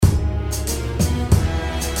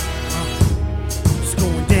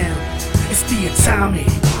Tommy,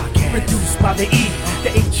 produced by the E, the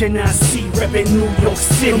HNIC, reppin' New York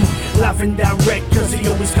City. Live and direct, cause he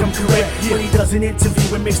always come correct. When he does an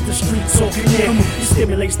interview, it makes the streets all connect. He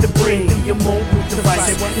stimulates the brain through your mobile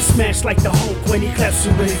device. It's smashed like the Hulk when he claps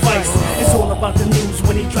you with advice. It's all about the news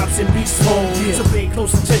when he drops in beast mode. So pay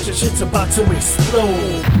close attention, shit's about to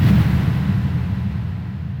explode.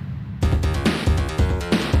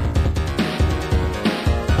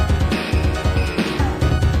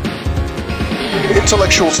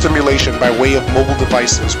 Intellectual stimulation by way of mobile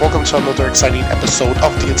devices. Welcome to another exciting episode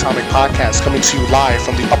of the Atomic Podcast, coming to you live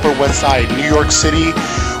from the Upper West Side, New York City,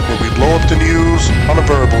 where we blow up the news on a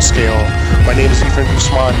variable scale. My name is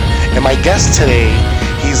Hoodslam, and my guest today,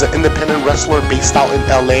 he's an independent wrestler based out in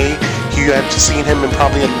LA. You have seen him in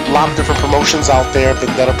probably a lot of different promotions out there,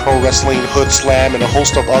 Vendetta Pro Wrestling, Hoodslam, and a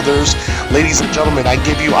host of others. Ladies and gentlemen, I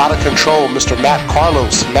give you out of control, Mr. Matt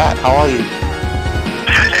Carlos. Matt, how are you?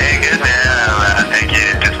 Hey, good man. Thank you.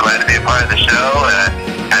 Just glad to be a part of the show.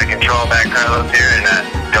 Out of control, Matt Carlos here, and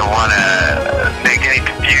don't want to make any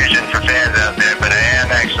confusion for fans out there, but I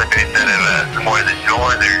am actually based out of more of the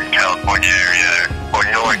Northern California area, or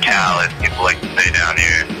NorCal, as people like to say down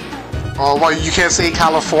here. Oh, well, you can't say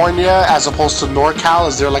California as opposed to NorCal?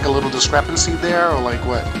 Is there like a little discrepancy there, or like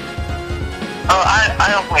what? Oh,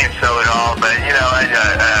 I don't believe so at all, but, you know,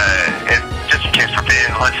 just in case for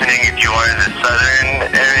fans listening, if you are in the southern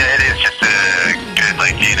area, it is just a good,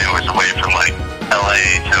 like, 8 hours away from, like,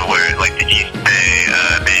 LA to where, like, the East Bay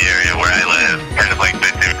area where I live, kind of like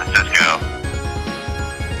San Francisco.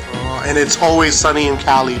 And it's always sunny in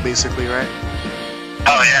Cali, basically, right?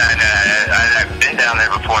 Oh, yeah, and I've been down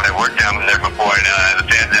there before, and I've worked down there before, and the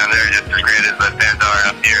fans down there are just as great as the fans are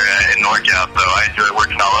up here in NorCal, so I enjoy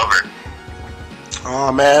working all over.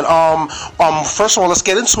 Oh man, first of all, let's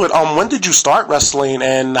get into it. When did you start wrestling,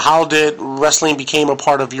 and how did wrestling become a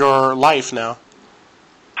part of your life now?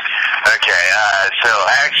 Okay, so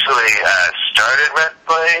I actually started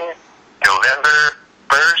wrestling November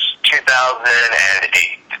 1st,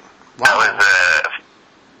 2008. Wow. That was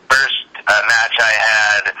the first match I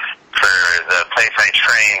had for the place I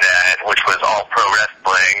trained at, which was All Pro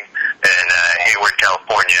Wrestling in Hayward,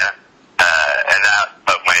 California.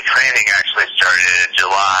 But my training actually started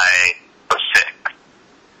July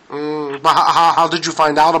 6th. But how did you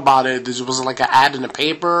find out about it? Was it like an ad in the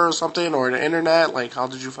paper or something, or the internet? Like, how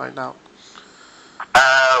did you find out?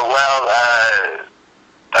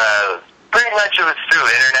 Pretty much it was through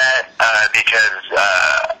internet, because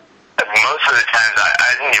most of the times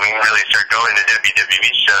I didn't even really start going to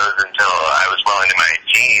WWE shows until I was well into my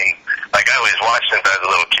teens. Like, I always watched since I was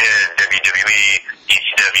a little kid, WWE,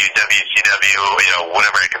 ECW, WCW, you know,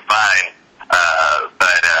 whatever I could find.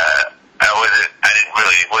 But I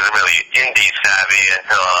wasn't really indie savvy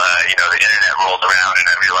until, you know, the internet rolled around and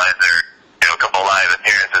I realized there were, you know, a couple live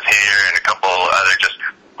appearances here and a couple other just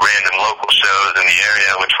random local shows in the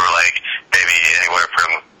area, which were like maybe anywhere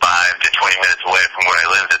from 5 to 20 minutes away from where I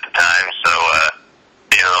lived at the time. So,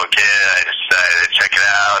 being a little kid, I just decided to check it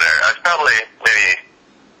out. Or I was probably maybe,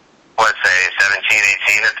 let's say, 17,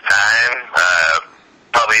 18 at the time.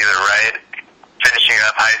 Probably either right, finishing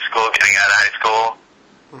up high school, getting out of high school.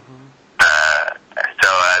 Mm-hmm. So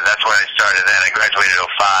that's where I started then. I graduated in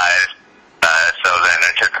 05. So then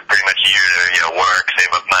I took pretty much a year to, you know, work,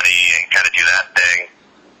 save up money, and kind of do that thing.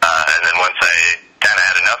 And then once I kind of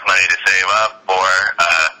had enough money to save up for,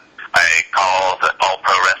 I called All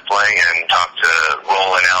Pro Wrestling and talked to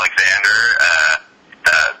Roland Alexander.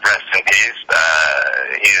 Rest in peace.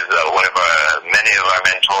 He's one of many of our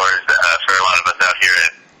mentors for a lot of us out here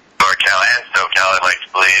in NorCal and SoCal, I'd like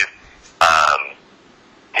to believe.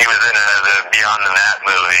 He was in the Beyond the Mat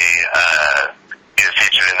movie. He was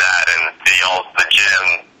featured in that, and the gym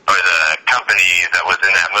or the company that was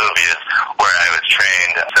in that movie is where I was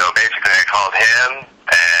trained. So basically, I called him,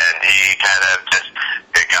 and he kind of just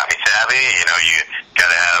got me savvy. You know, you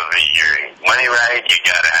gotta have your money right, you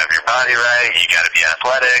gotta have your body right, you gotta be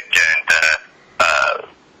athletic, and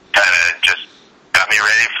kind of just got me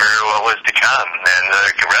ready for what was to come. And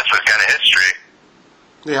the rest was kind of history.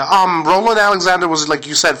 Yeah, Roland Alexander was, like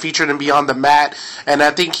you said, featured in Beyond the Mat, and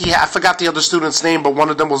I think I forgot the other student's name, but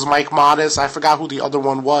one of them was Mike Modest. I forgot who the other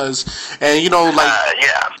one was, and you know, like,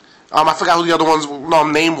 yeah. I forgot who the other one's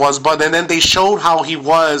name was, but and then they showed how he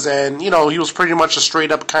was, and you know, he was pretty much a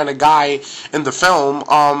straight up kind of guy in the film.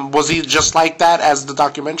 Was he just like that as the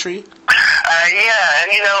documentary? Yeah,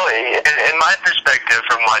 and you know, in my perspective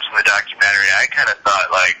from watching the documentary, I kind of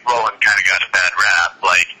thought like Roland kind of got a bad rap,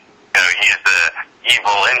 like, you know, he's the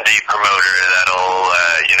evil indie promoter that'll,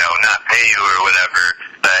 you know, not pay you or whatever.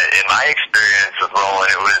 But in my experience with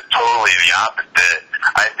Roland, it was totally the opposite.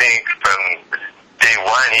 I think from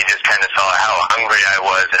one, he just kind of saw how hungry I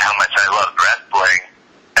was and how much I loved wrestling,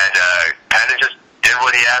 and kind of just did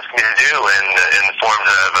what he asked me to do in the forms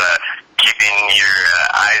of keeping your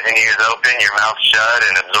eyes and ears open, your mouth shut,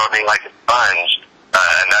 and absorbing like a sponge.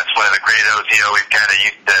 And that's one of the credos he always kind of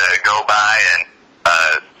used to go by, and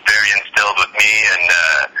very instilled with me, and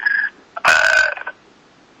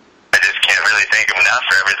I just can't really thank him enough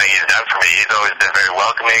for everything he's done for me. He's always been very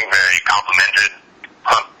welcoming, very complimentary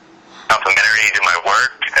to my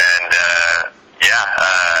work, and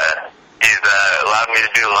he's allowed me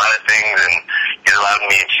to do a lot of things, and he's allowed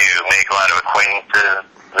me to make a lot of acquaintances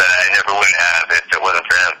that I never would have if it wasn't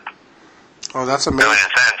for him. Oh, that's amazing. So in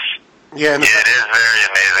a sense, yeah, it is very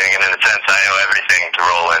amazing, and in a sense, I owe everything to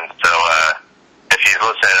Roland. So if he's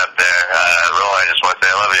listening up there, Roland, I just want to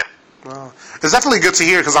say I love you. Wow. It's definitely good to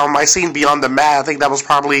hear, because I seen Beyond the Mat. I think that was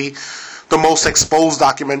probably the most exposed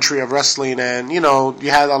documentary of wrestling, and you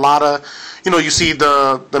had a lot of, you see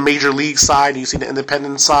the major league side, you see the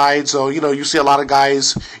independent side, so you see a lot of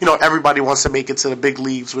guys, everybody wants to make it to the big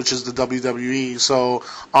leagues, which is the WWE. So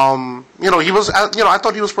he was, I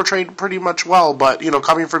thought he was portrayed pretty much well, but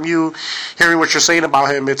coming from you, hearing what you're saying about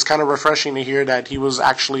him, it's kind of refreshing to hear that he was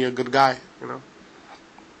actually a good guy. Yeah,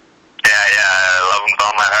 I love him with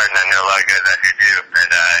all my heart, and I know a lot of guys out here do,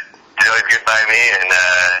 and he's always good by me, and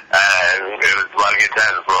it was a lot of good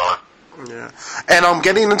times with Roland. Yeah, and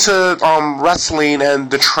getting into wrestling and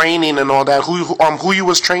the training and all that, who you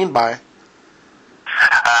was trained by?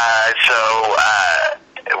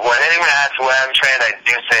 When anyone asks where I'm trained, I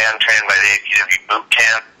do say I'm trained by the APW boot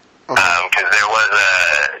camp, because there was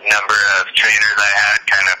a number of trainers I had,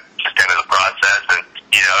 kind of the process, and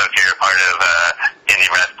if you're a part of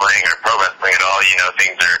indie wrestling or pro wrestling at all,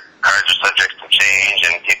 cards are subject to change,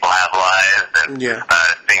 and people have lives, and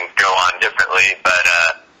things go on differently. But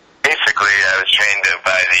basically, I was trained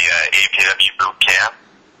by the APW boot camp,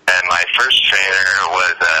 and my first trainer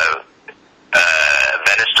was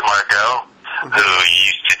Venice DeMarco, who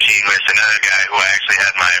used to team with another guy who I actually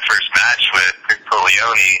had my first match with, Chris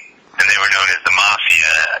Polioni, and they were known as the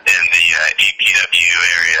Mafia in the APW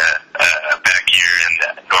area back here in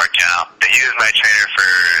NorCal. He was my trainer for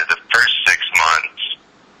the first 6 months.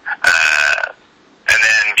 And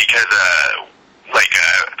then because,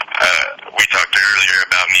 we talked earlier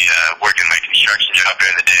about me working my construction job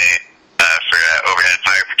during the day for overhead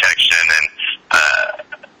fire protection, and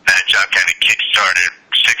that job kind of kick-started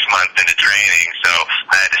 6 months into training, so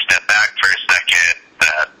I had to step back for a second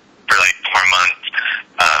for 4 months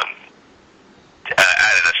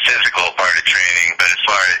out of the physical part of training. But as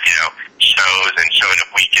far as, shows and showing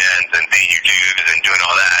up weekends and paying your dues and doing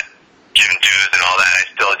all that, gym dues and all that, I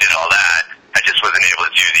still did all that. I just wasn't able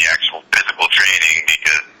to do the actual physical training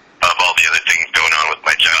because of all the other things going on with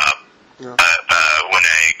my job. Yeah. When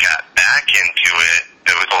I got back into it,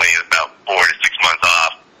 it was only about 4 to 6 months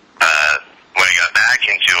off. When I got back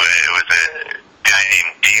into it, it was a guy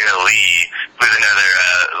named Dana Lee, who's another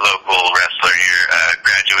local wrestler here,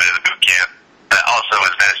 graduate of the boot camp. Also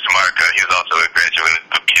was Venice DeMarco. He was also a graduate of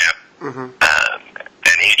the boot camp.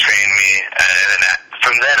 And he trained me. And then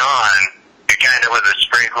from then on, it kind of was a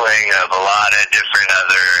sprinkling of a lot of different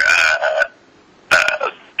other,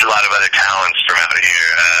 a lot of other talents from out here.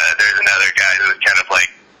 There's another guy who was kind of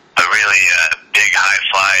like a really big high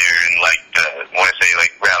flyer in I want to say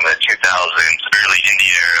around the 2000s, early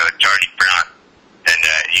indie era, Jardy Brown. And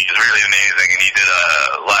he was really amazing, and he did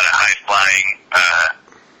a lot of high flying,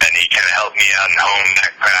 and he kind of helped me out and hone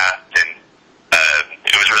that craft, and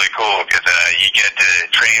it was really cool because you get to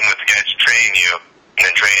train with the guys who train you, and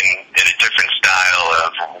then train in a different style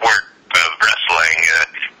of work, of wrestling,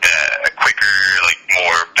 a quicker,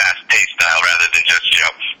 more fast-paced style rather than just,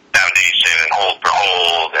 foundation and hold for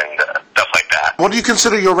hold and stuff like that. What do you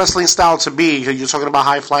consider your wrestling style to be? You're talking about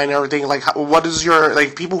high flying and everything. What is your,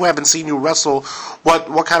 people who haven't seen you wrestle,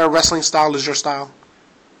 what kind of wrestling style is your style?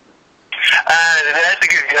 That's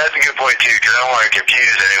a good point too, because I don't want to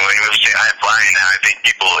confuse anyone. When you say high flying now, I think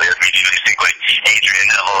people immediately think Adrian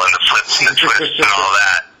Neville and the flips and the twists and all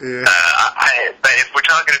that. Yeah. But if we're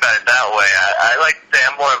talking about it that way, I like to say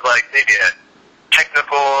I'm more of maybe a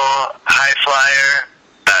technical high flyer,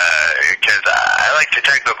 because I like to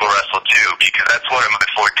technical wrestle too, because that's one of my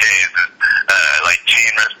fortes is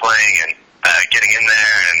chain wrestling and getting in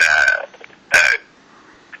there and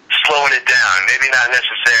slowing it down. Maybe not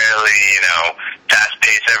necessarily, fast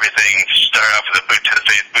pace everything. Start off with a boot to the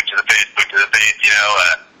face, boot to the face, boot to the face.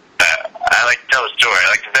 I like to tell a story. I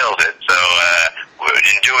like to build it. So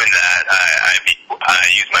in doing that, I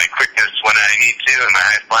use my quickness when I need to and my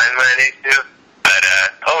high flying when I need to. But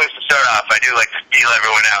always to start off, I do like to feel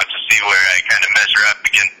everyone out to see where I kind of measure up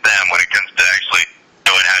against them when it comes to actually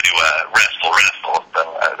to wrestle. So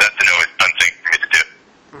that's an always fun thing for me to do.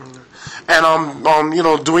 And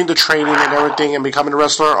doing the training and everything and becoming a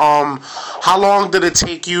wrestler. How long did it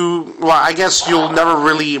take you? Well, I guess you'll never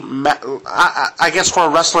really. I guess for a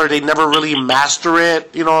wrestler, they never really master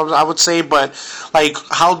it. I would say. But like,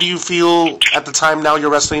 how do you feel at the time now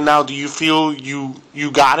you're wrestling now? Do you feel you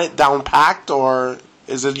got it down packed, or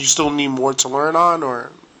is it you still need more to learn on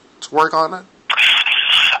or to work on it?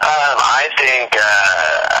 I think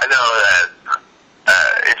I know that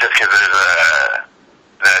it's just because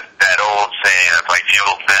there's that old saying of like the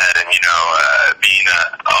old vet and being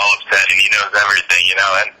all upset and he knows everything,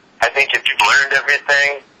 and I think if you've learned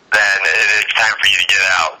everything, then it's time for you to get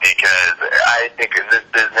out, because I think in this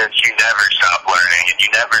business you never stop learning and you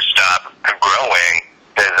never stop growing,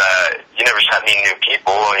 because you never stop meeting new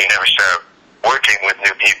people and you never stop working with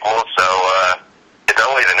new people, so it's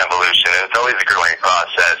always an evolution and it's always a growing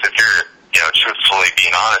process if you're truthfully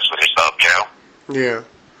being honest with yourself. Yeah.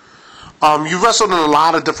 You wrestled in a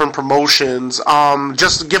lot of different promotions.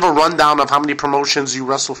 Just give a rundown of how many promotions you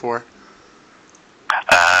wrestle for.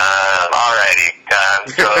 Alrighty.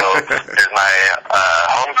 So there's my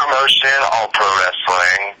home promotion, All Pro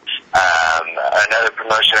Wrestling. Another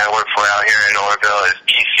promotion I work for out here in Orville is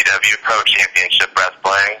PCW, Pro Championship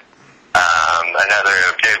Wrestling. Another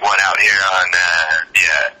big one out here on the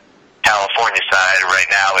California side right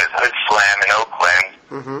now is Hoodslam in Oakland.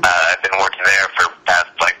 Mm-hmm. I've been working there for the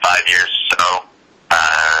past 5 years or so.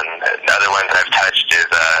 Another one that I've touched is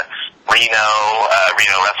Reno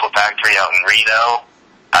Wrestle Factory out in Reno.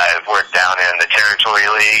 I've worked down in the Territory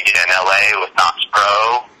League in LA with Knox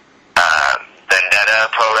Pro.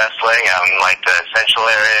 Vendetta Pro Wrestling out in the Central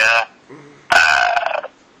area.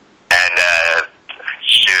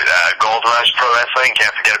 Gold Rush Pro Wrestling,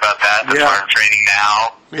 can't forget about that. That's where I'm training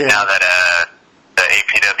now. Yeah. Now that the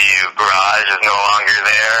APW garage is no longer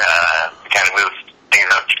there, we kind of moved things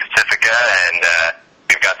up to Pacifica, and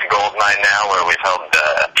we've got the Gold Mine now, where we've held the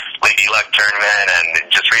Lady Luck tournament, and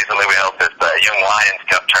just recently we held this Young Lions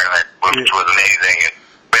Cup tournament, which was amazing. And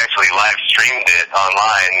we actually live streamed it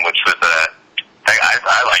online, which was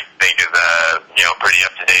I like to think is pretty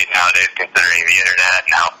up to date nowadays, considering the internet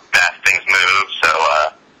and how fast things move. So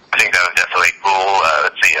I think that was definitely cool.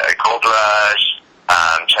 Let's see, Gold Rush.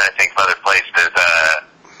 I'm trying to think of other places.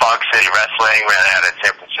 Fog City Wrestling ran out of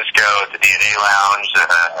San Francisco at the DNA Lounge.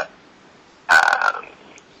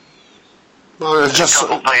 A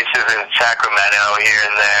couple places in Sacramento here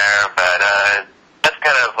and there, but that's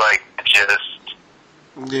kind of just.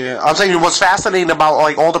 Yeah, I'm saying what's fascinating about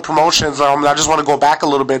all the promotions. I just want to go back a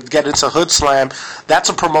little bit, get into Hoodslam. That's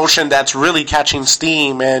a promotion that's really catching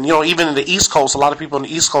steam, and even in the East Coast, a lot of people in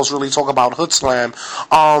the East Coast really talk about Hoodslam.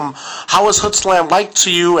 How is Hoodslam like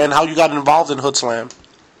to you, and how you got involved in Hoodslam?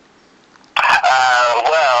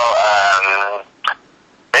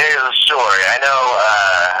 There's a story. I know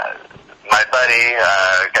my buddy,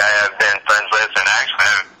 a guy I've been friends with, and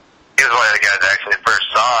actually he was one of the guys I actually first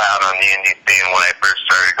saw out on the indie scene when I first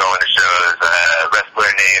started going to shows. A wrestler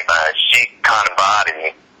named Sheik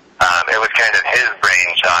Kanabati. It was kind of his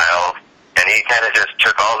brainchild, and he kind of just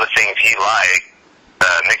took all the things he liked,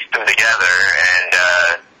 mixed them together, and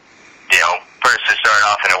first it started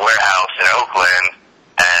off in a warehouse in Oakland,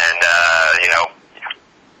 and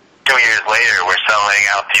 2 years later we're selling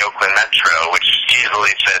out the Oakland Metro, which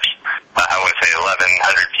easily fits, I would say,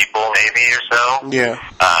 1,100 people maybe or so. Yeah.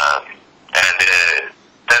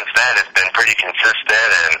 Since then it's been pretty consistent,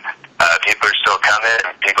 and people are still coming,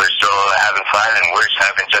 and people are still having fun, and we're just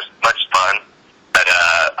having just much fun. But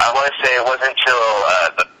I want to say it wasn't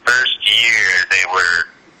until the first year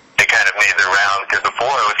they kind of made their round, because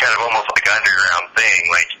before it was kind of almost like an underground thing.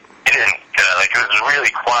 It didn't, it was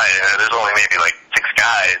really quiet. There's only maybe 6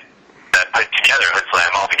 guys that put together Hoodslam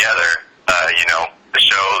all together. The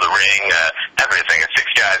show, the ring, everything. It's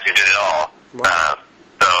 6 guys who did it all. Wow.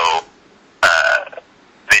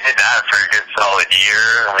 They did that for a good solid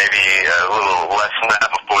year, maybe a little less than that,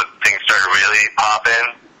 before things started really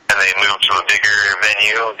popping, and they moved to a bigger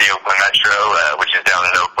venue, the Oakland Metro, which is down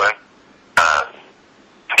in Oakland.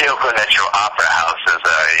 The Oakland Metro Opera House is,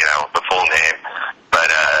 the full name, but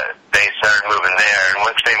they started moving there, and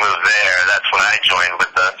once they moved there, that's when I joined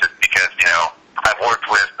with them, just because, I've worked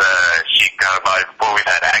with Sheik Kanabati before. We've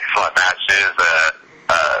had excellent matches,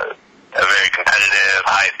 a very competitive,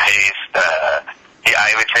 high-paced.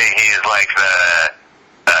 I would say he is like the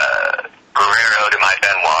Guerrero to my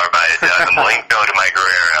Benoit, the Malenko to my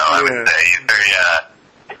Guerrero. I would say he's very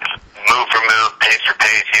move for move, pace for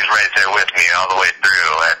pace. He's right there with me all the way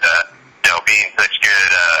through, and being such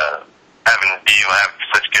good, have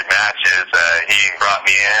such good matches. He brought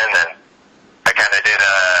me in, and I kind of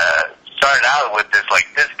started out with this like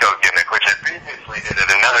disco gimmick, which I previously did at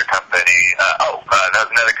another company. That was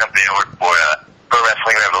another company I worked for, Pro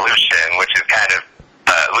Wrestling Revolution, which is kind of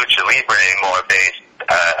Lucha Libre more based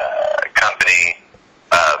company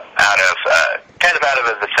out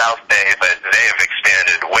of the South Bay, but they have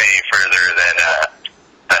expanded way further than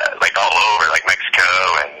like all over, like Mexico,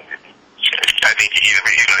 and I think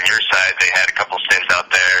even on your side they had a couple stints out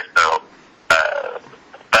there. So,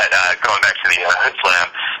 but going back to the Hoodslam,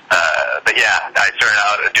 but yeah, I started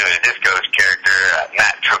out doing a disco character,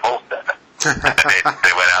 Matt Travolta.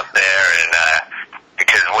 They went out there, and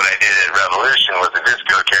because what I did at Revolution was a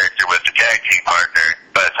disco character with the tag team partner,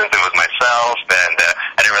 but since it was myself, and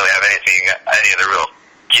I didn't really have any other real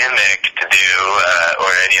gimmick to do, or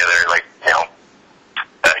any other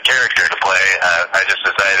character to play, I just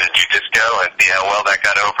decided to do disco and see how well that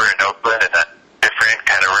got over in Oakland in a different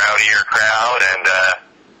kind of rowdier crowd, and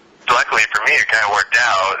luckily for me it kind of worked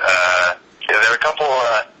out. There were a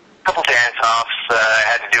couple dance-offs I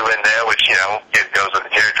had to do in there, which, it goes with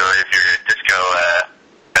the territory if you're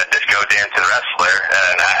a disco dancing wrestler,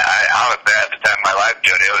 and I honestly, at the time of my life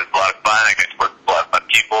doing it, was a lot of fun. I got to work with a lot of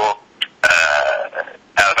people,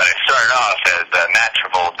 but I started off as Matt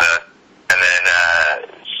Travolta, and then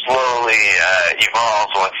slowly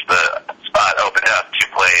evolved once the spot opened up to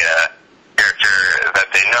play a character that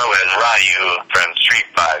they know as Ryu from Street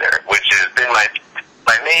Fighter, which has been my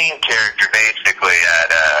main character basically at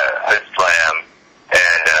Hoodslam,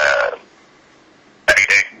 and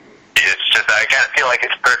it's just, I kind of feel like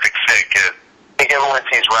it's a perfect fit, because I think everyone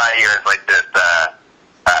sees Ryu as like this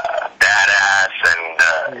badass,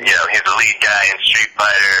 and he's the lead guy in Street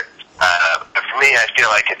Fighter. But for me, I feel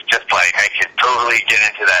like it's just like I could totally get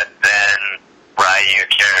into that Zen Ryu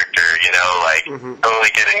character,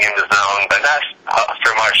 totally getting in the zone, but not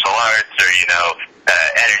for martial arts or,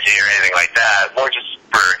 energy or anything like that, more just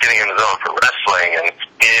for getting in the zone for wrestling and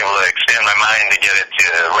being able to expand my mind to get it to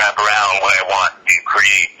wrap around what I want to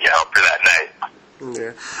create, for that night.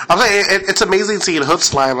 Yeah, I'm saying it's amazing seeing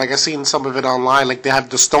Hoodslam. Like, I've seen some of it online. Like, they have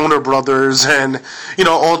the Stoner Brothers and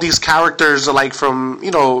all these characters are like from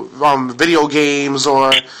video games,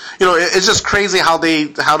 or it's just crazy how they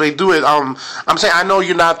do it. I'm saying, I know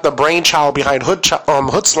you're not the brainchild behind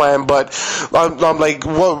Hoodslam, but like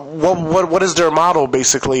what is their motto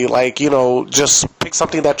basically? Like, just pick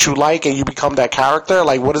something that you like and you become that character.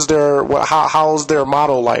 Like, what is how's their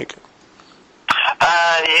motto like?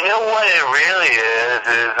 You know what it really is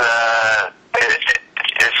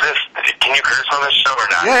this, can you curse on this show or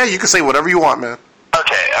not? Yeah, you can say whatever you want, man.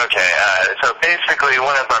 Okay. So basically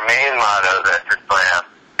one of our main mottos at Hoodslam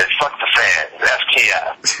is fuck the fans,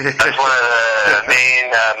 FTF. That's one of the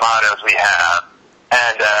main mottos we have.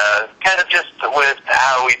 And kind of just with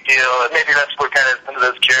how we deal, maybe that's where kind of some of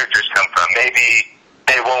those characters come from. Maybe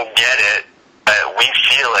they won't get it, but we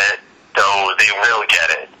feel it, so they will get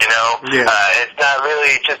it, Yeah. It's not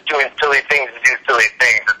really just doing silly things to do silly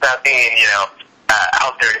things. It's not being,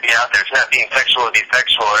 out there to be out there. It's not being sexual to be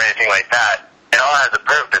sexual or anything like that. It all has a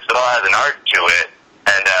purpose. It all has an art to it.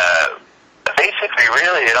 And basically,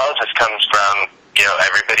 really, it all just comes from,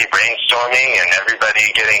 everybody brainstorming and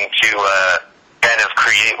everybody getting to kind of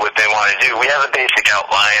create what they want to do. We have a basic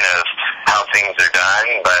outline of how things are done,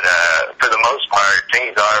 but for the most part,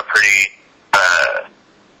 things are pretty...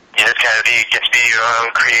 you just kind of get to be your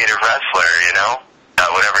own creative wrestler,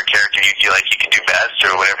 whatever character you feel like you can do best,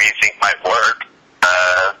 or whatever you think might work.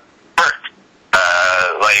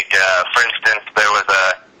 For instance,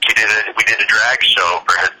 we did a drag show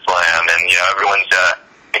for Hoodslam, and everyone's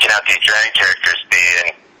picking out these drag characters to be,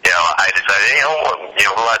 and I decided,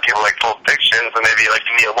 a lot of people like Pulp Fiction, so maybe like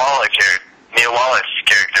the Mia Wallace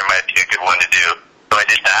character might be a good one to do. So I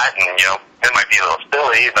did that, and it might be a little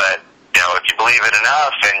silly, but if you believe it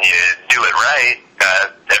enough and you do it right,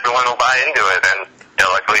 everyone will buy into it. And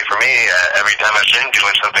luckily for me, every time I've been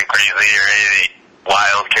doing something crazy or any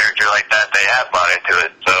wild character like that, they have bought into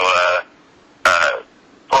it. So,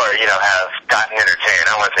 or have gotten entertained.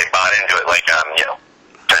 I don't want to say bought into it like trying to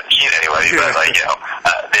cheat anybody, but like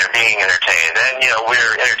they're being entertained, and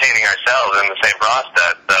we're entertaining ourselves in the same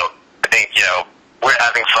process. So I think we're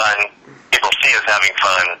having fun. People see us having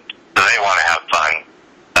fun, so they want to have fun.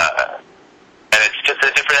 And it's just a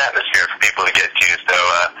different atmosphere for people to get to.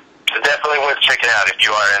 So definitely worth checking out if you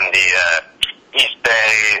are in the East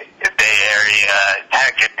Bay Area.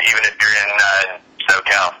 Heck, even if you're in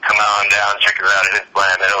SoCal, come on down, check it out at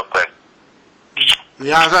Hoodslam at Oakland.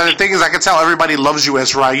 Yeah, the thing is, I can tell everybody loves you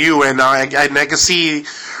as Ryu, and I can see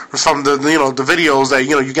from the the videos that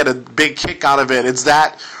you get a big kick out of it. Is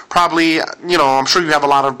that probably, I'm sure you have a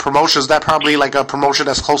lot of promotions. That probably like a promotion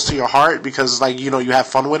that's close to your heart because, like, you have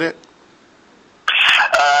fun with it?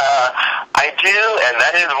 I do, and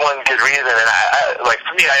that is one good reason. And I like,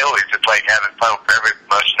 for me, I always just like having fun for every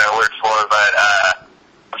promotion I work for. But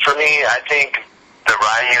for me, I think the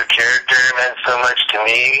Ryu character meant so much to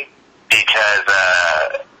me because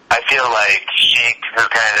I feel like Sheik, who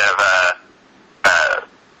kind of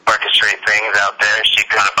orchestrate things out there, Sheik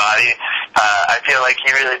on a body, I feel like he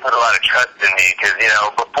really put a lot of trust in me because,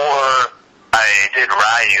 before I did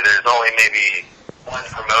Ryu, there's only maybe one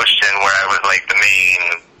promotion where I was like the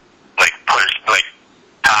main, like, push, like,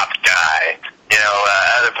 top guy.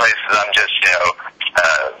 Other places I'm just,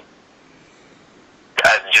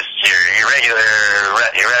 just your regular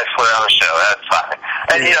wrestler on the show. That's fine.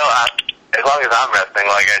 And, as long as I'm wrestling,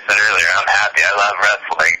 like I said earlier, I'm happy. I love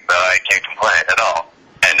wrestling, so I can't complain at all.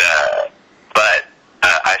 And, but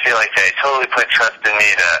I feel like they totally put trust in me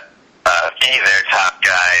to be their top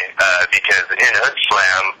guy, because in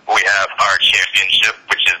Hoodslam, we have our championship,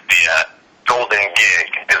 which is the golden gig,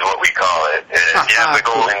 is what we call it. If you have the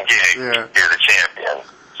golden gig, you're the champion.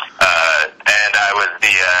 And I was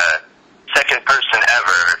the second person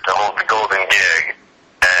ever to hold the golden gig,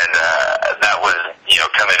 and that was,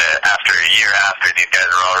 coming after a year after these guys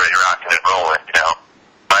were already rocking and rolling,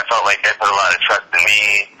 I felt like they put a lot of trust in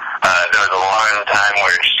me. There was a long time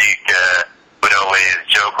where Sheik would always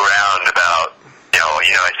joke around about,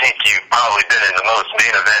 I think you've probably been in the most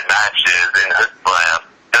main event matches in Hoodslam.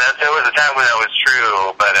 And there was a time when that was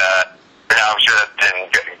true, but I'm sure that's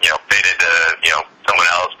been, faded to, someone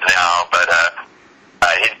else now. But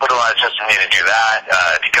he put a lot of trust in me to do that.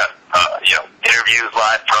 He got, interviews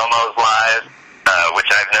live, promos live, which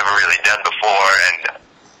I've never really done before. And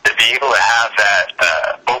to be able to have that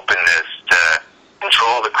openness to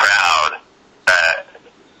control the crowd,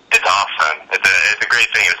 it's awesome. It's a great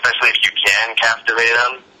thing, especially if you can captivate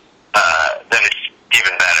them. Then it's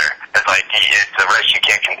even better. It's like it's a rush you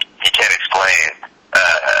can't explain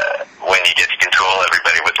when you get to control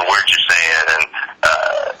everybody with the words you're saying, and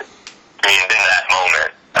in that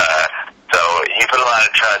moment. So he put a lot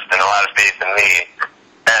of trust and a lot of faith in me,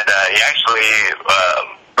 and he actually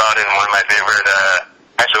brought in one of my favorite,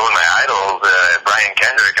 one of my idols, Brian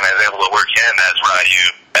Kendrick, and I was able to work him as Ryu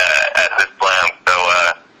at this slam. So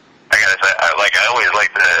I gotta say, I always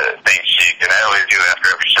like to thank Sheik, and I always do after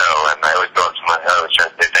every show, and I always go up to I always try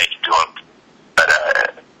to say thank you to him. But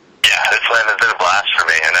this slam has been a blast for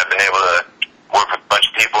me, and I've been able to work with a bunch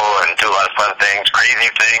of people and do a lot of fun things, crazy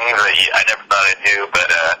things that I never thought I'd do, but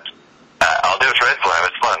I'll do it for Slam.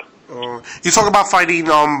 It's fun. You talk about fighting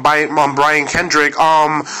Brian Kendrick.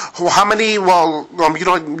 How many? Well, it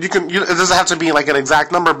doesn't have to be like an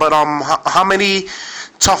exact number, but how many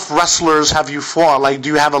tough wrestlers have you fought? Like, do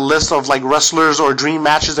you have a list of like wrestlers or dream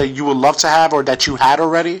matches that you would love to have or that you had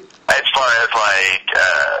already? As far as like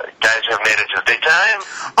guys who have made it to the big time?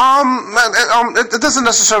 It doesn't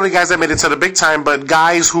necessarily guys that made it to the big time, but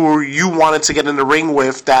guys who you wanted to get in the ring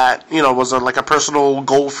with that was like a personal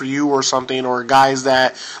goal for you or something, or guys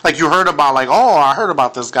that like you heard about, like, oh, I heard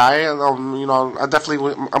about this guy, and I'm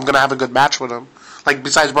gonna have a good match with him. Like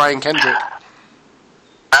besides Brian Kendrick.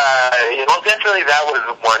 Well, definitely that was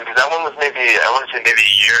one, because that one was maybe a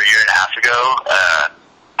year and a half ago.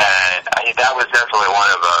 And that was definitely one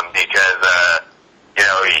of them because,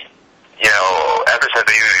 ever since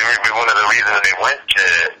one of the reasons they went to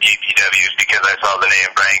GPW is because I saw the name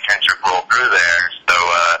Brian Kendrick roll through there. So,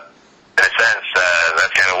 in a sense,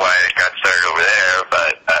 that's kind of why it got started over there.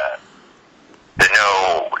 But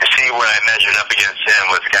to see where I measured up against him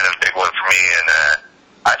was kind of a big one for me. And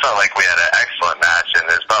I felt like we had an excellent match, and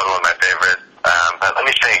it's probably one of my favorites. But let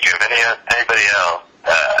me think of anybody else.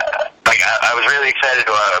 I was really excited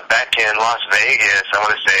back in Las Vegas. I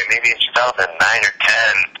want to say maybe in 2009 or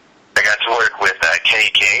 10. I got to work with Kenny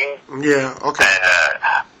King. Yeah. Okay.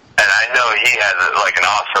 And I know he has like an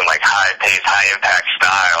awesome, like high-paced, high-impact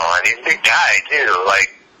style, and he's a big guy too. Like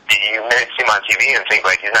you may see him on TV and think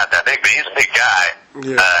like he's not that big, but he's a big guy.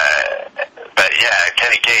 Yeah. But yeah,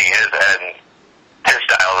 Kenny King his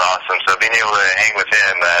style is awesome. So being able to hang with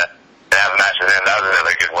him. To have a match with him, that was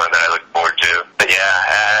another good one that I look forward to. But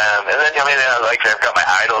yeah, and then I've got my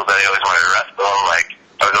idols that I always wanted to wrestle. Like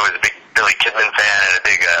I was always a big Billy Kidman fan and a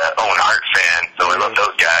big Owen Hart fan, so I love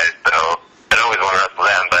those guys. So I'd always want to wrestle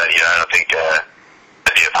them, but I don't think there'd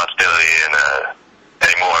be a possibility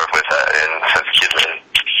anymore with since Kidman.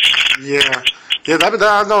 Yeah,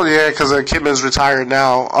 because Kidman's retired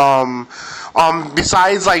now.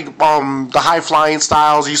 Besides like the high flying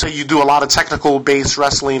styles, you say you do a lot of technical based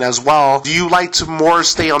wrestling as well. Do you like to more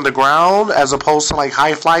stay on the ground as opposed to like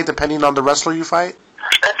high fly, depending on the wrestler you fight?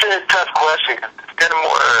 That's a tough question. It's kind of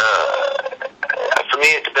more, for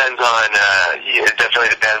me it depends on, it definitely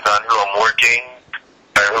depends on who I'm working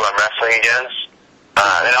or who I'm wrestling against.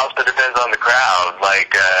 It also depends on the crowd.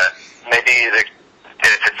 Like, maybe if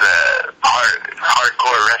it's a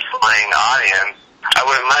hardcore wrestling audience, I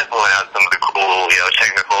wouldn't mind pulling out some of the cool,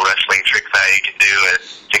 technical wrestling tricks that you can do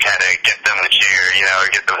to kind of get them to cheer, or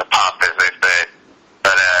get them to pop, as they say.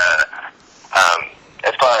 But,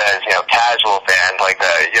 as far as, casual fans, like,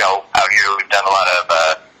 out here we've done a lot of,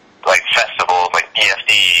 like, festivals, like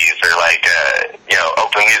DFDs, or like,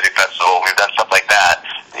 Oakland Music Festival, we've done stuff like that.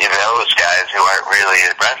 Even those guys who aren't really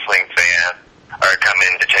wrestling fans are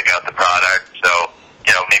coming to check out the product, so,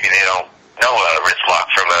 maybe they don't know a wrist lock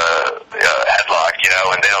from a headlock,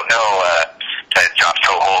 and they don't know a drop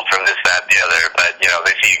toe hold from this, that, the other, but,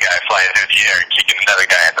 they see a guy flying through the air and kicking another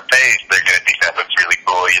guy in the face, they're going to think that looks really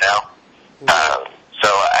cool, So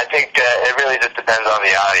I think it really just depends on the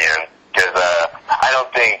audience, because I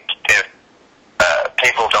don't think if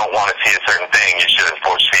people don't want to see a certain thing, you shouldn't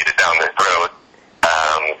force feed it down their throat.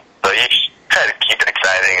 So you just try to keep it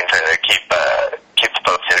exciting and try to keep the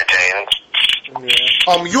folks entertained.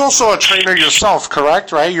 Yeah. You also a trainer yourself,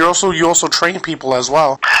 correct? Right? You also train people as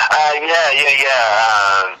well. Yeah.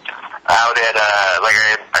 Out at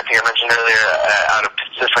I think I mentioned earlier, out of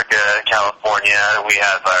Pacifica, California, we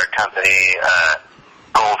have our company,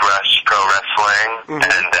 Gold Rush Pro Wrestling,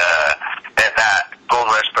 and at that Gold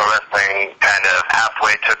Rush Pro Wrestling kind of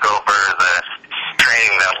halfway took over the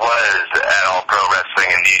training that was at All Pro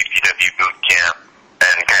Wrestling in the APW boot camp,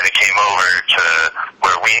 and kind of came over to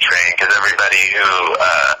where we train, because everybody who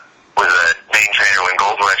was a main trainer when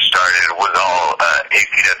Gold Rush started was all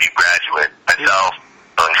APW graduate. Myself,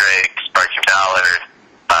 Dylan Drake, Sparky Ballard,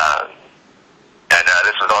 and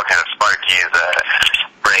this was all kind of Sparky's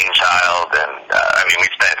brainchild, and we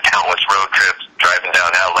spent countless road trips driving down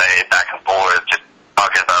LA back and forth, just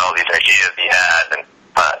talking about all these ideas he had, and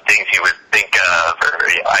things he would think of, or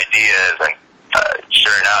ideas, and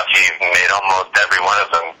sure enough, he made almost every one of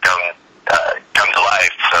them come to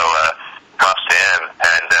life, so props to him,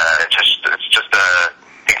 and it's just a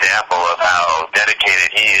example of how dedicated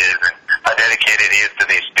he is, and how dedicated he is to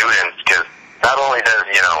these students, because not only does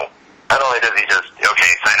he just,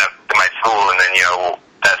 sign up to my school, and then,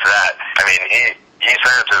 that's that. He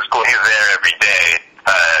signs up to the school, he's there every day.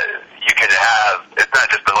 You could have, it's not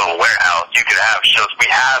just a little warehouse, you could have shows, we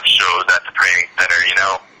have shows at the training center,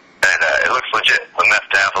 and it looks legit. Enough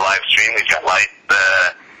to have a live stream, we've got lights,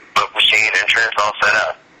 book machine, entrance all set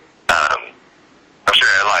up. I'm sure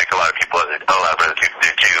a lot of people, a lot of other people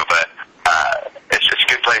do too, but it's just a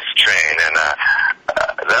good place to train, and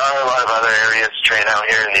there are a lot of other areas to train out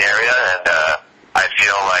here in the area, and I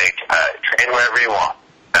feel like train wherever you want,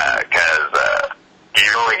 because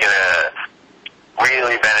you're only going to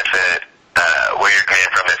really benefit where you're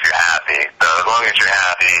training from if you're happy. So as long as you're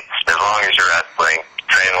happy, as long as you're wrestling,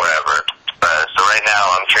 train wherever. So right now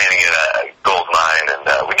I'm training at Gold Mine,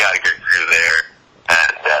 and we got a good crew there,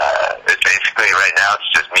 and it's basically right now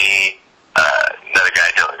it's just me, another guy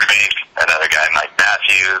Dylan Drake, another guy Mike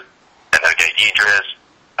Matthews, another guy Idris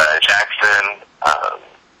Jackson,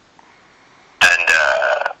 and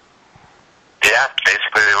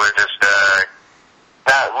basically we're just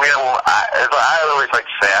I always like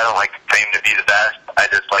to say I don't like to claim to be the best. I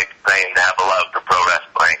just like to claim to have a love for pro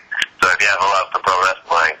wrestling. So if you have a love for pro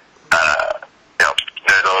wrestling,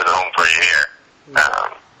 there's always a home for you here.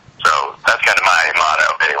 So that's kind of my motto,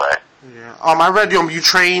 anyway. Yeah. I read you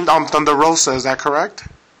trained Thunder Rosa. Is that correct?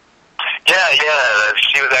 Yeah.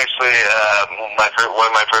 She was actually one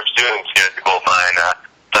of my first students here at the Gold Mine.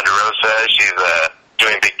 Thunder Rosa. She's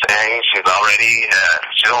doing big things. She's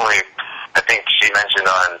only. I think she mentioned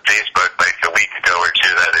on Facebook like a week ago or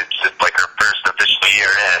two that it's just like her first official year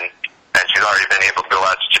in, and she's already been able to go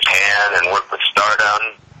out to Japan and work with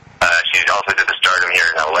Stardom. She also did the Stardom here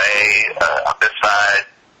in LA on this side,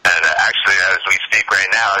 and actually as we speak right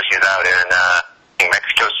now, she's out in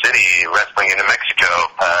Mexico City wrestling in New Mexico.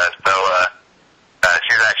 So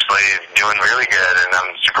she's actually doing really good, and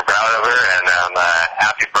I'm super proud of her, and I'm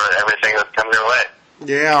happy for everything that's coming her way.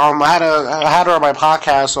 Yeah, I had her on my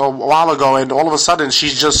podcast a while ago, and all of a sudden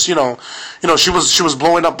she's just, she was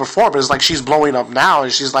blowing up before, but it's like she's blowing up now,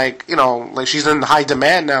 and she's like, like she's in high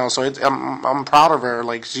demand now. So I'm proud of her.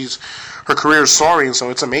 Like her career is soaring, so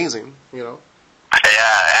it's amazing. Yeah,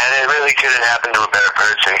 and it really couldn't happen to a better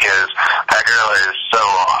person, because that girl is so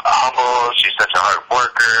humble. She's such a hard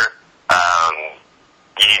worker.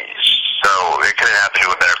 So it couldn't happen to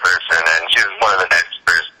a better person, and she's one of the nicest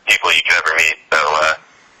people you could ever meet. So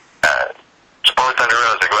support Thunder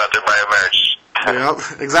Rosa. Go out there, buy her merch. Yeah,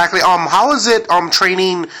 exactly. How is it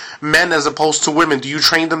training men as opposed to women? Do you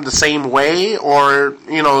train them the same way, or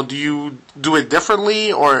do you do it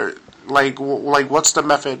differently, or like what's the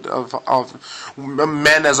method of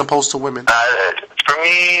men as opposed to women? For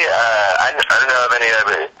me, I don't know of any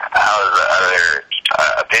other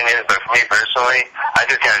opinions, but for me personally, I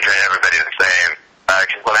just kind of train everybody the same.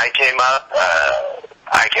 Because when I came up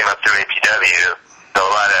through APW, so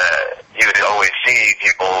you would always see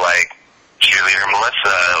people like cheerleader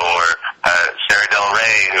Melissa or Sarah Del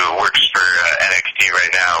Rey, who works for NXT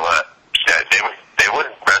right now. They would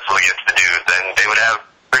wrestle against the dudes, and they would have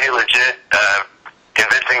pretty legit,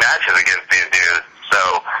 convincing matches against these dudes.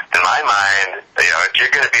 So, in my mind, if you're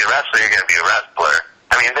going to be a wrestler, you're going to be a wrestler.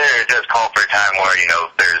 I mean, there does call for a time where,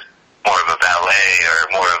 there's more of a valet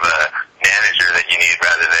or more of a manager that you need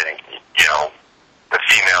rather than, the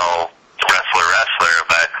female wrestler.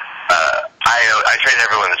 But I train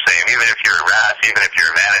everyone the same. Even if you're a ref, even if you're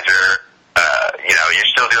a manager,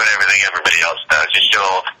 you're still doing everything everybody else does. You're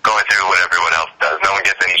still going through what everyone else does. No one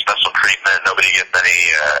gets any special treatment. Nobody gets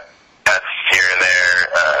any cuts here and there.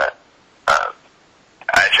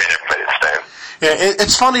 I train everybody the same. Yeah,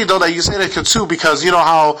 it's funny though that you say that too, because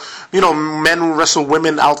how men wrestle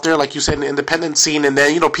women out there, like you said, in the independent scene, and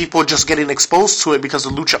then people just getting exposed to it because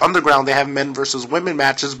of Lucha Underground. They have men versus women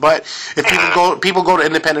matches, but if people go to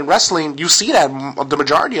independent wrestling, you see that the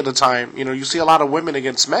majority of the time. You see a lot of women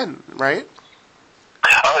against men, right?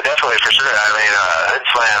 Oh, definitely, for sure. I mean,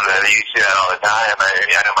 Hoodslam, you see that all the time.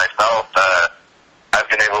 I know myself.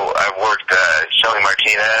 I've worked Shelly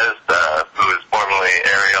Martinez, who was formerly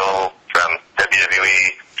Ariel from WWE,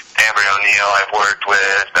 Amber O'Neal I've worked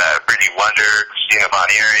with, Brittany Wonder, Christina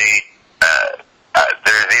Bonieri.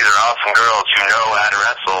 These are awesome girls who know how to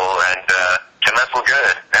wrestle and can wrestle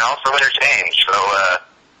good and also entertain. So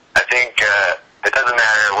I think it doesn't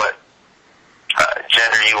matter what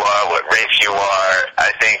gender you are, what race you are.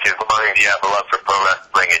 I think as long as you have a love for pro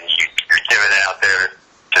wrestling and you're giving it out there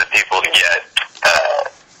to people to get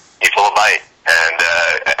people to bite. And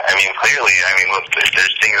clearly, look,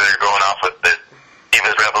 there's things that are going off with the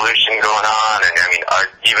Divas Revolution going on, and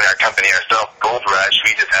even our company ourselves, Gold Rush,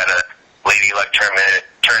 we just had a Lady Luck tournament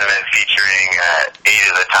featuring 8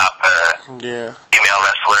 of the top female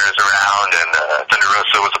wrestlers around, and Thunder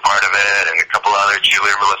Rosa was a part of it, and a couple other,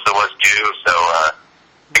 Julia Melissa was too. So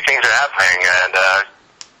big things are happening, and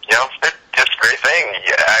it's a great thing.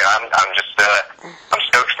 I'm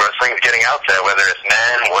stoked for wrestling's getting out there, whether it's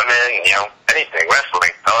men, women, anything,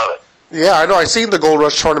 wrestling. I love it. Yeah, I know. I seen the Gold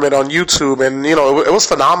Rush tournament on YouTube, and it was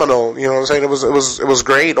phenomenal. You know what I'm saying? It was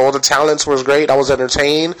great. All the talents was great. I was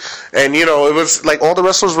entertained, and it was like all the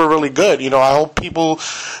wrestlers were really good. I hope people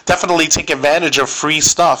definitely take advantage of free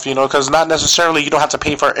stuff. Because not necessarily you don't have to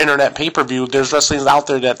pay for internet pay-per-view. There's wrestling out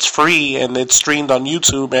there that's free and it's streamed on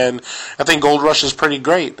YouTube, and I think Gold Rush is pretty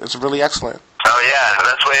great. It's really excellent. Oh yeah, the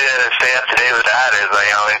best way to stay up to date with that is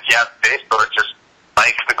if you have Facebook, just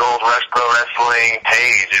like the Gold Rush Pro Wrestling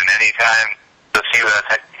page, and anytime you'll see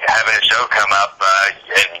us having a show come up,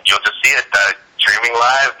 and you'll just see it streaming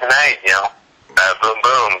live tonight. Boom,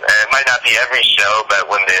 boom. And it might not be every show, but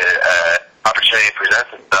when the opportunity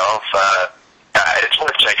presents itself, it's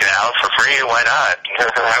worth checking out for free. Why not?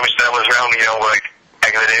 I wish that was around, like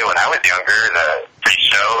back in the day when I was younger, the free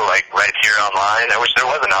show, like right here online. I wish there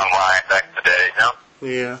wasn't online back in the day.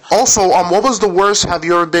 Yeah. Also, what was the worst? Have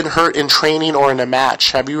you ever been hurt in training or in a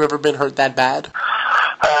match? Have you ever been hurt that bad?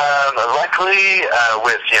 Luckily,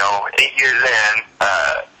 with 8 years in,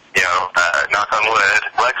 knock on wood.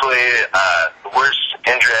 Luckily, the worst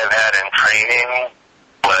injury I've had in training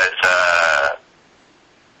was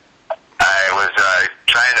I was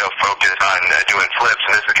trying to focus on doing flips,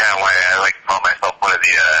 and this is kind of why I like to call myself one of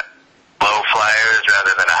the low flyers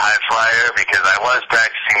rather than a high flyer, because I was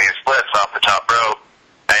practicing these flips off the top rope.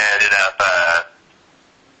 I ended up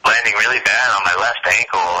landing really bad on my left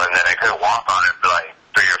ankle, and then I couldn't walk on it for like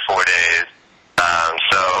 3 or 4 days.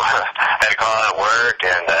 So I had to call out work,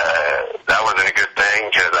 and that wasn't a good thing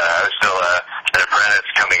because I was still an apprentice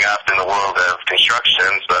coming up in the world of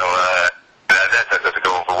construction. So that doesn't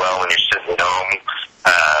go over well when you're sitting at home.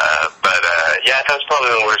 But that was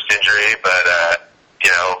probably the worst injury. But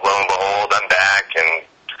lo and behold, I'm back, and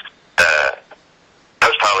that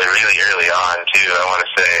was probably really early on too. I want to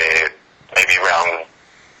say maybe around.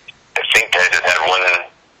 I think I just had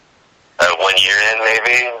 1 year in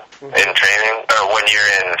maybe in training, or 1 year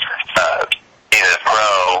in being a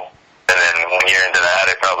pro, and then 1 year into that,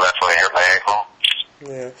 that's when I hurt my ankle.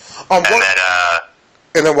 Yeah.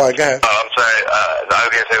 And then what? Go ahead. Oh, I'm sorry. I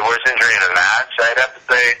was gonna say worst injury in a match. I'd have to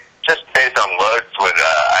say just based on looks.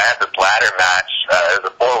 I had this ladder match. It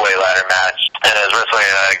was a 4-way ladder match and I was wrestling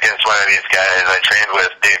against one of these guys I trained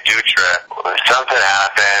with, Dave Dutra. Something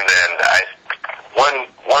happened, and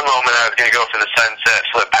one moment I was going to go for the sunset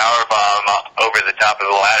flip powerbomb over the top of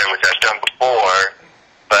the ladder, which I've done before,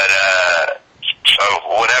 but so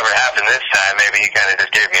whatever happened this time, maybe he kind of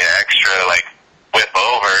just gave me an extra, like, whip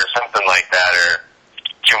over or something like that, or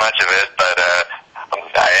too much of it, but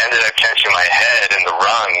I ended up catching my head in the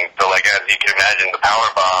rung, so like as you can imagine, the power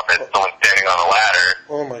bomb and someone standing on a ladder,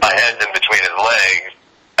 my head's in between his legs,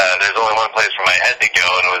 there's only one place for my head to go,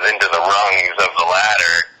 and it was into the rungs of the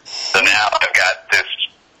ladder, so now I've got this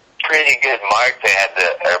pretty good mark,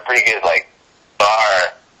 a pretty good, like,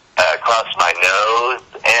 bar across my nose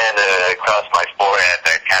and across my forehead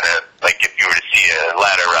that kind of, like if you were to see a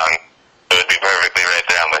ladder rung, it would be perfectly right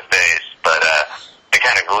there on my face, but it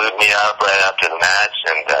kind of glued me up right after the match,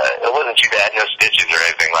 and it wasn't too bad, no stitches or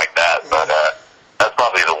anything like that, but that's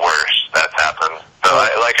probably the worst that's happened. So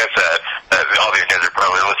like I said, all these guys are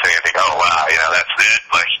probably listening and think, oh wow, you know, that's it,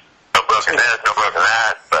 like, no broken this, no broken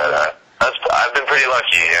that, but I've been pretty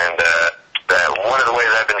lucky, and one of the ways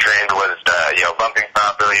I've been trained was, you know, bumping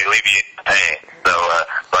properly alleviates the pain. So, as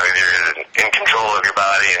long as you're in control of your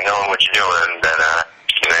body and knowing what you're doing, then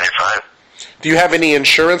you're fine. Do you have any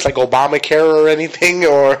insurance, like Obamacare or anything,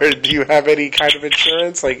 or do you have any kind of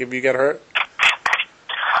insurance, like if you get hurt?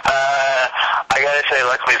 I gotta say,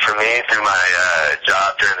 luckily for me, through my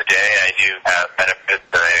job during the day, I do have benefits,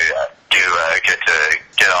 and I do get to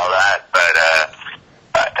get all that, but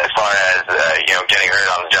as far as, you know, getting hurt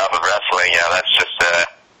on the job of wrestling, you know, that's just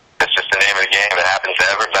the name of the game. It happens to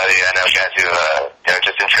everybody. I know guys who, you know,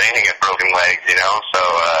 just in training get broken legs, you know, so,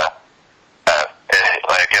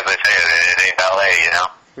 like as I say, it ain't ballet, you know.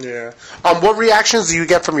 Yeah. What reactions do you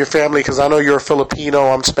get from your family? Because I know you're Filipino,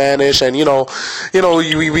 I'm Spanish, and we,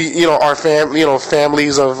 our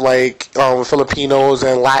families of like Filipinos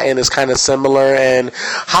and Latin is kind of similar. And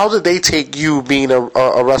how did they take you being a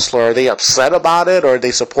wrestler? Are they upset about it, or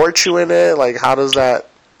they support you in it? Like, how do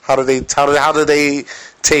they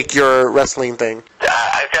take your wrestling thing?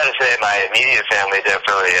 I've got to say, my immediate family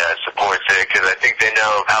definitely supports it, because I think they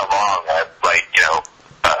know how long I've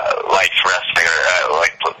liked wrestling, or I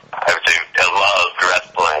would say I loved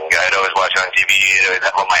wrestling. I'd always watch on TV. I'd always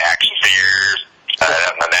have all my action figures. I'd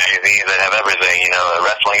have my magazines. I'd have everything. You know,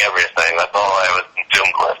 wrestling, everything. That's all I was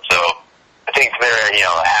consumed with. So I think they're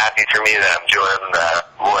happy for me that I'm doing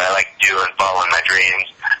what I like to do and following my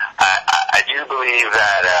dreams. I do believe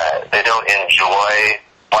that they don't enjoy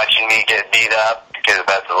watching me get beat up, because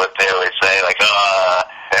that's what they always say. Like,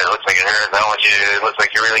 it looks like it hurts. I don't want you. It looks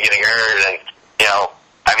like you're really getting hurt, and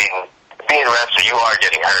I mean, being a wrestler, you are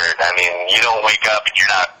getting hurt. I mean, you don't wake up and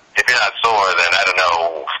if you're not sore, then I don't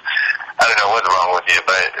know what's wrong with you,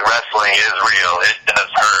 but wrestling is real. It does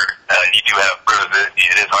hurt. You do have bruises.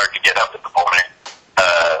 It is hard to get up at the point,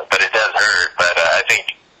 but it does hurt. But I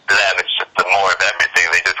think for them, it's just more of everything.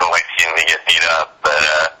 They just don't like seeing me get beat up, but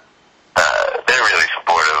they're really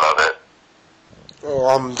supportive of it.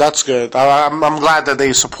 That's good. I'm glad that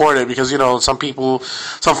they support it, because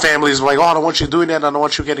some families are like, oh, I don't want you doing it, I don't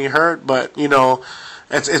want you getting hurt, but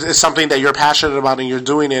it's something that you're passionate about and you're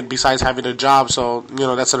doing it besides having a job. So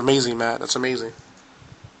that's amazing, Matt. That's amazing.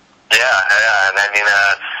 Yeah, and I mean,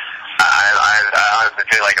 I honestly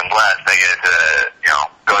feel like I'm blessed. I get to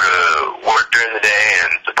go to work during the day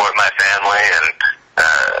and support my family, and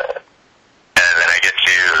then I get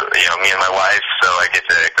to me and my wife, so I get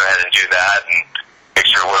to go ahead and do that and make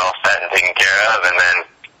sure we're all set and taken care of, and then,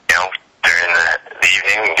 during the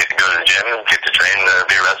evening, get to go to the gym, get to train to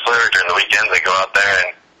be a wrestler. During the weekends, I go out there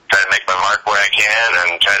and try to make my mark where I can,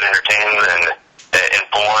 and try to entertain and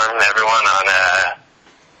inform everyone on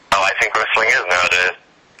how I think wrestling is nowadays.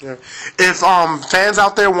 Yeah. If fans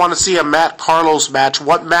out there want to see a Matt Carlos match,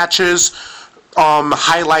 what matches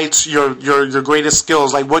highlights your greatest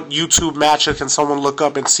skills? Like, what YouTube match can someone look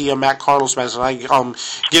up and see a Matt Carlos match? Like,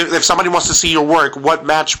 if somebody wants to see your work, what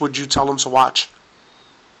match would you tell them to watch?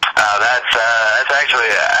 That's actually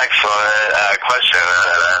an excellent question.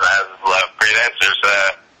 I love great answers.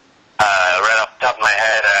 Right off the top of my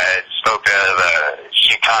head, I spoke of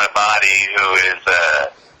Sheik Kanabati, who is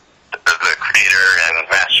the creator and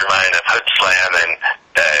mastermind of Hoodslam, and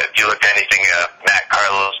if you look at anything Matt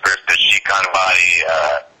Carlos versus Sheik Kanabati,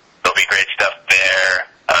 there'll be great stuff there.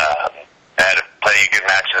 I had plenty of good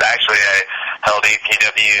matches. Actually, I held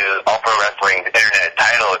APW All Pro Wrestling Internet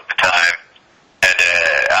title at the time, and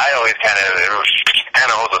I always kind of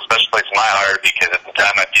holds a special place in my heart, because at the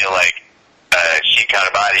time I feel like Sheik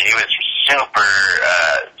Kanabati, he was super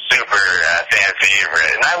fan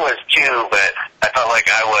favorite, and I was too, but I felt like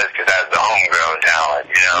I was because I was the homegrown talent,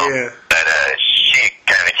 Yeah. But Sheik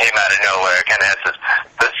kind kind of came out of nowhere. Kind of has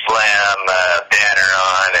this Slam banner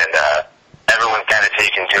on, and everyone's kind of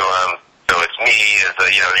taken to him. So it's me as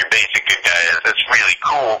your basic good guy, as this really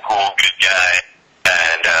cool good guy,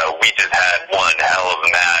 and we just had one hell of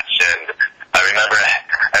a match. And I remember,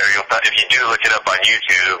 if you do look it up on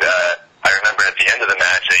YouTube, I remember at the end of the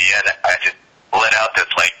match, I just let out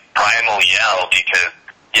this like primal yell because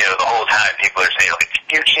the whole time people are saying like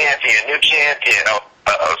new champion.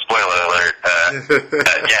 Oh, spoiler alert. I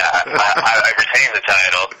retained the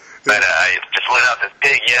title, but I just let out this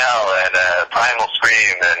big yell and primal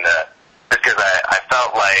scream, and because I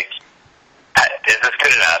felt like, is this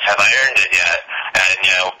good enough? Have I earned it yet? And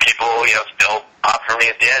people still pop for me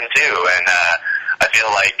at the end too, and I feel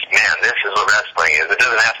like, man, this is what wrestling is. It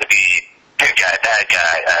doesn't have to be good guy, bad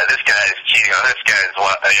guy. This guy's cheating on this guy's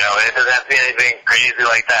what? It doesn't have to be anything crazy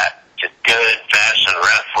like that. Just good fashion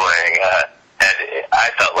wrestling. And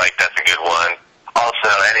I felt like that's a good one. Also,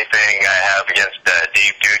 anything I have against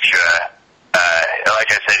Dave Dutra,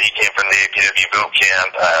 like I said, he came from the APW boot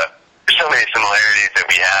camp. There's so many similarities that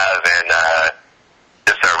we have in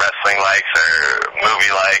just our wrestling likes, our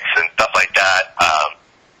movie likes, and stuff like that.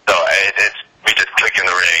 So we just click in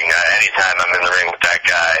the ring. Anytime I'm in the ring with that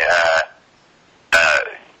guy.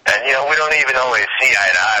 And we don't even always see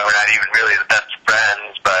eye to eye. We're not even really the best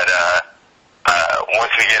friends, but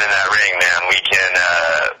once we get in that ring, man, we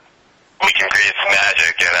can create some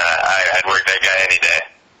magic, and I'd work that guy any day.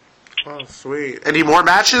 Oh, sweet. Any more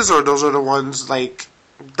matches, or those are the ones like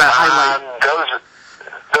that highlight? Those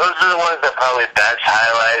are the ones that probably best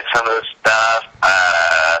highlight some of the stuff.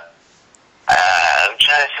 I'm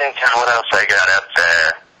trying to think of what else I got up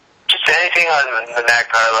there. Just anything on the Matt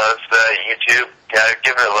Carlos YouTube.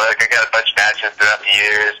 Give it a look. I got a bunch of matches throughout the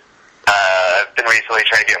years. I've been recently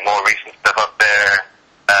trying to get more recent stuff up there.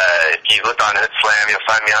 If you look on Hoodslam, you'll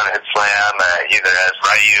find me on Hoodslam, either as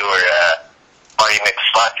Ryu or Marty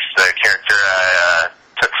McFlux, the character I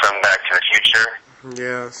took from Back to the Future.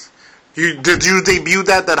 Yes. Did you debut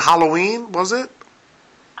that Halloween, was it?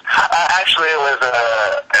 Actually, it was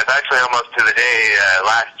actually almost to the day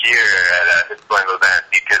last year at a Hoodslam event,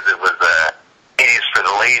 because it was 80s for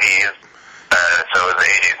the ladies, so it was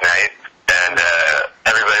the 80s night. And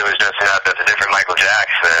everybody was dressing up as a different Michael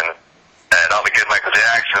Jackson, and all the good Michael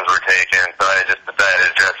Jacksons were taken, so I just decided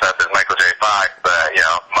to dress up as Michael J. Fox,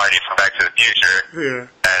 Marty from Back to the Future. Yeah.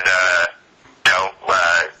 And,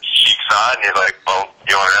 she saw it, and he's like, well,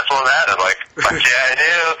 you want to wrestle in that? I'm like, fuck yeah, I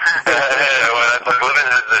do. That's like living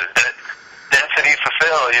the density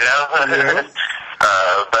fulfilled, Yeah.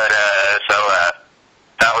 So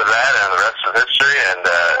that was that, and the rest is history, and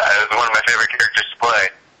it was one of my favorite characters to play.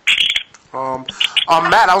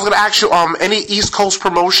 Matt, I was going to ask you, any East Coast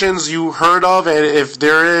promotions you heard of, and if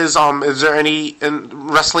there is there any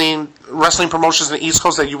wrestling promotions in the East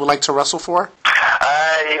Coast that you would like to wrestle for?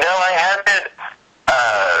 I haven't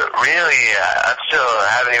really. I still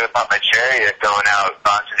haven't even popped my cherry at going out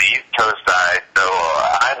onto the East Coast side, so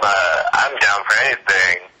I'm down for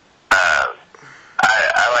anything.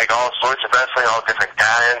 I like all sorts of wrestling, all different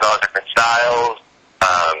kinds, all different styles,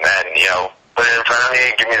 and put it in front of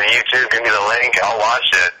me, give me the YouTube, give me the link, I'll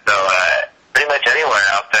watch it. So pretty much anywhere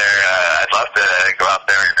out there, I'd love to go out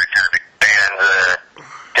there and kind of expand the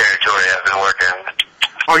territory I've been working.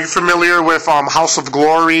 Are you familiar with House of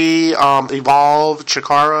Glory, Evolve,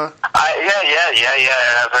 Chikara? I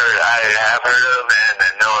have heard of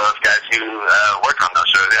and know those guys who work on those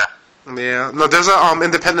shows, yeah. Yeah. No, there's a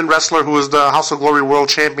independent wrestler who is the House of Glory World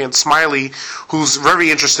Champion, Smiley, who's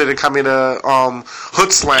very interested in coming to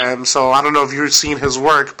Hoodslam. So I don't know if you've seen his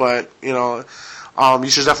work, but you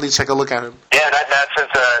should definitely take a look at him. Yeah, not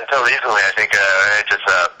since until recently. I think it just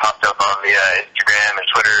popped up on the Instagram and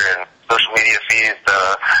Twitter and social media feeds.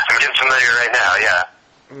 So I'm getting familiar right now. Yeah.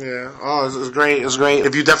 Yeah. Oh, it's great. It's great.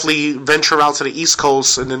 If you definitely venture out to the East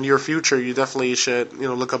Coast in the near future, you definitely should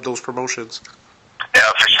look up those promotions. Yeah,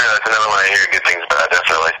 for sure. That's another one I hear good things about,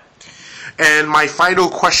 definitely. And my final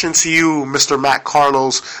question to you, Mr. Matt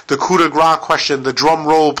Carlos, the coup de grace question, the drum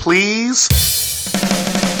roll, please.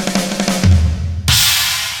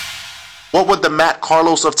 What would the Matt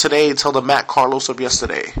Carlos of today tell the Matt Carlos of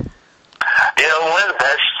yesterday? One of the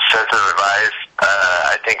best sets of advice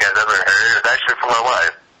I think I've ever heard is actually from my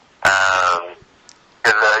wife.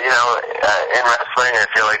 Because, in wrestling, I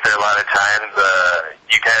feel like there are a lot of times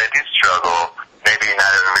you kind of do struggle. Maybe not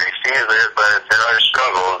everybody sees it, but there are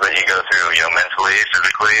struggles that you go through, mentally,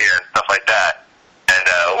 physically, and stuff like that. And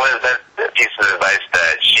one of the best pieces of advice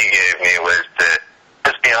that she gave me was to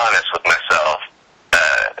just be honest with myself.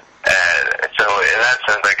 And so in that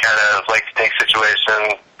sense, I kind of like to take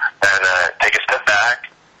situations and take a step back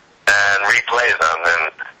and replay them.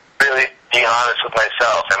 And with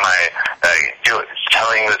myself? Am I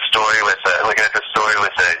telling the story with looking at the story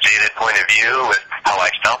with a jaded point of view, with how I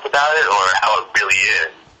felt about it, or how it really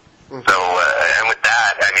is? Mm-hmm. So, and with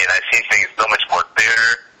that, I mean, I see things so much more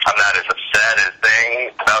clearer. I'm not as upset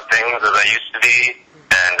about things as I used to be,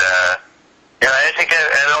 and I think,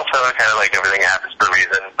 and also kind of like everything happens for a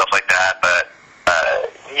reason and stuff like that. But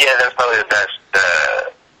yeah, that's probably the best.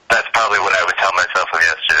 That's probably what I would tell myself of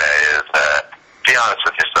yesterday is be honest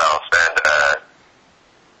with yourself and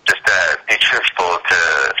just be truthful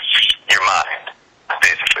to your mind,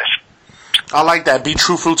 basically. I like that. Be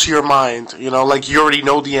truthful to your mind. Like you already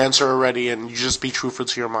know the answer already, and you just be truthful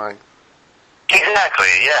to your mind. Exactly.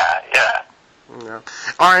 Yeah. Yeah.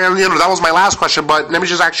 All right, and that was my last question, but let me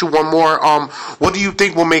just ask you one more. What do you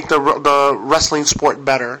think will make the wrestling sport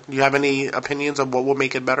better? Do you have any opinions of what will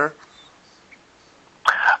make it better?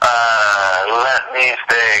 Let me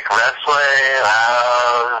think. Wrestling,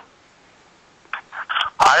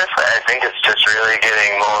 honestly, I think it's just really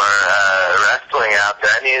getting more wrestling out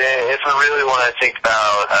there. I mean, if we really want to think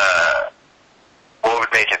about what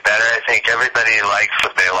would make it better, I think everybody likes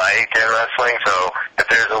what they like in wrestling, so if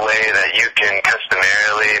there's a way that you can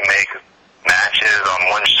customarily make matches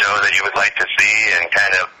on one show that you would like to see and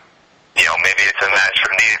kind of, maybe it's a match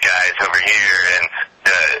from these guys over here in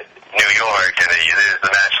New York, and there's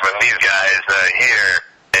a match from these guys here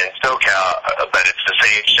in SoCal, but it's the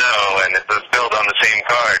same show, and it's built on the same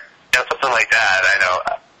card. Something like that. I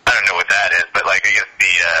don't know what that is, but like I guess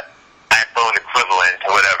the iPhone equivalent to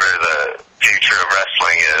whatever the future of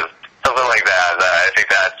wrestling is. Something like that. I think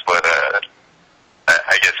that's what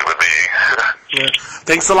I guess it would be. Yeah.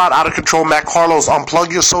 Thanks a lot, Out of Control, Matt Carlos.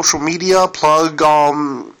 Plug your social media, plug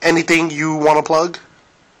anything you want to plug.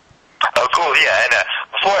 Oh, cool, yeah. And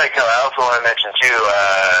before I go, I also want to mention too,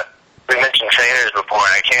 we mentioned trainers before,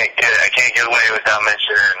 and I can't get away without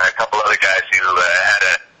mentioning a couple other guys who had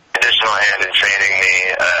an additional hand in training me,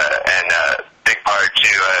 and big part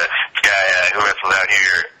to this guy who wrestled out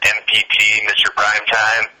here, MPT, Mr.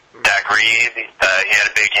 Primetime, Dak Reed. He had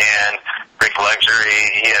a big hand. Rick Luxury,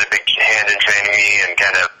 he had a big hand in training me and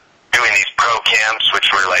kind of doing these pro camps, which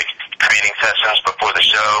were like training sessions before the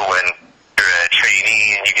show when you're a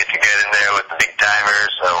trainee and you get to get in there with the big timers.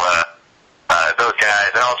 So those guys,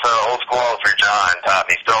 and also Old School Oliver John taught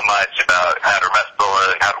me so much about how to wrestle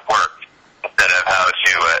and how to work instead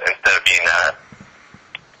of being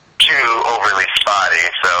too overly spotty.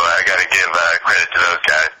 So I got to give credit to those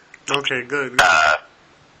guys. Okay, good.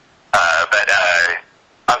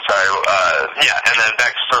 I'm sorry, and then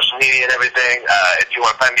back to social media and everything. If you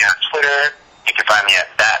want to find me on Twitter, you can find me at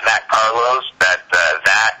Matt Carlos. That's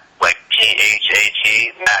like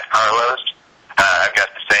THAT, Matt Carlos. I've got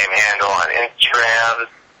the same handle on Instagram.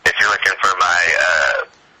 If you're looking for my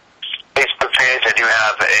Facebook page, I do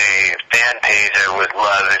have a fan page I would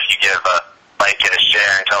love if you give a like and a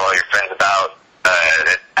share and tell all your friends about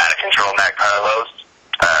Out of Control, Matt Carlos.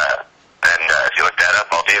 And if you look that up,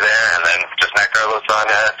 I'll be there. And then just Matt Carlos on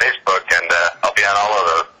Facebook, and I'll be on all of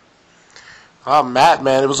those. Matt,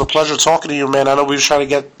 man, it was a pleasure talking to you, man. I know we were trying to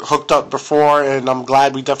get hooked up before, and I'm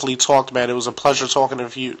glad we definitely talked, man. It was a pleasure talking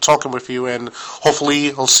with you, and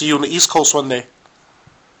hopefully I'll see you on the East Coast one day.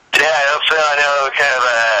 Yeah, I hope so. I know we're kind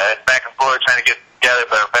of back and forth trying to get together,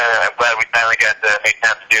 but I'm glad we finally got to make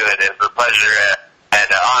time to do it. It was a pleasure and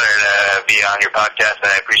an honor to be on your podcast,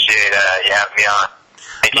 and I appreciate you having me on.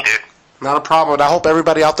 Thank you, dude. Not a problem. And I hope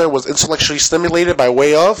everybody out there was intellectually stimulated by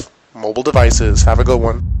way of mobile devices. Have a good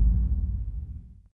one.